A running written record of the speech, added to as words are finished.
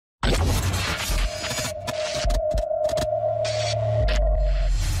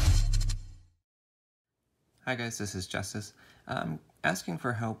Hi guys, this is Justice. I'm asking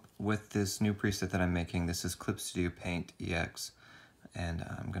for help with this new preset that I'm making. This is ClipstudioPaint EX, and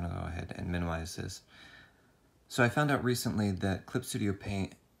I'm going to go ahead and minimize this. So I found out recently that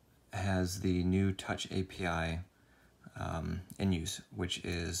ClipstudioPaint has the new Touch API in use, which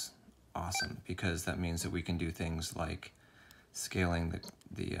is awesome because that means that we can do things like scaling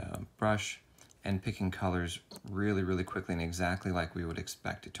the brush and picking colors really quickly and exactly like we would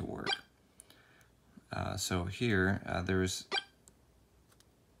expect it to work. So here, there's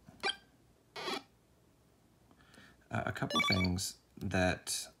a couple things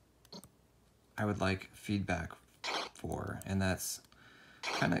that I would like feedback for, and that's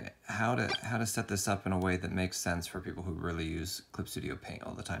kind of how to set this up in a way that makes sense for people who really use ClipstudioPaint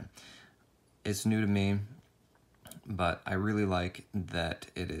all the time. It's new to me, but I really like that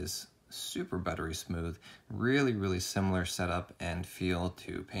it is super buttery smooth, really similar setup and feel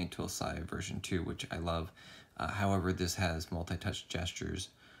to Paint Tool SI version 2, which I love. However, this has multi-touch gestures,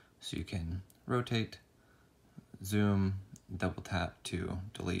 so you can rotate, zoom, double tap to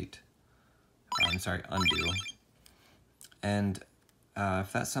delete, undo. And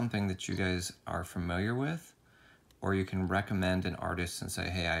if that's something that you guys are familiar with, or you can recommend an artist and say,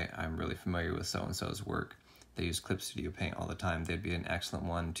 hey, I'm really familiar with so-and-so's work, they use ClipstudioPaint all the time, they'd be an excellent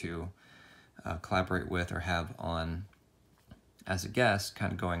one to collaborate with or have on as a guest,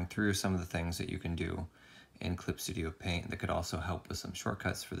 kind of going through some of the things that you can do in ClipstudioPaint that could also help with some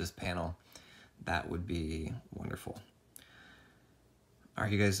shortcuts for this panel. That would be wonderful. All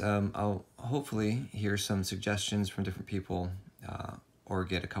right, you guys, I'll hopefully hear some suggestions from different people or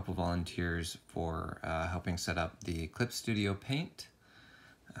get a couple volunteers for helping set up the ClipstudioPaint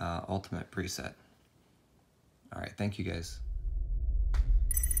Ultimate preset. All right, thank you guys.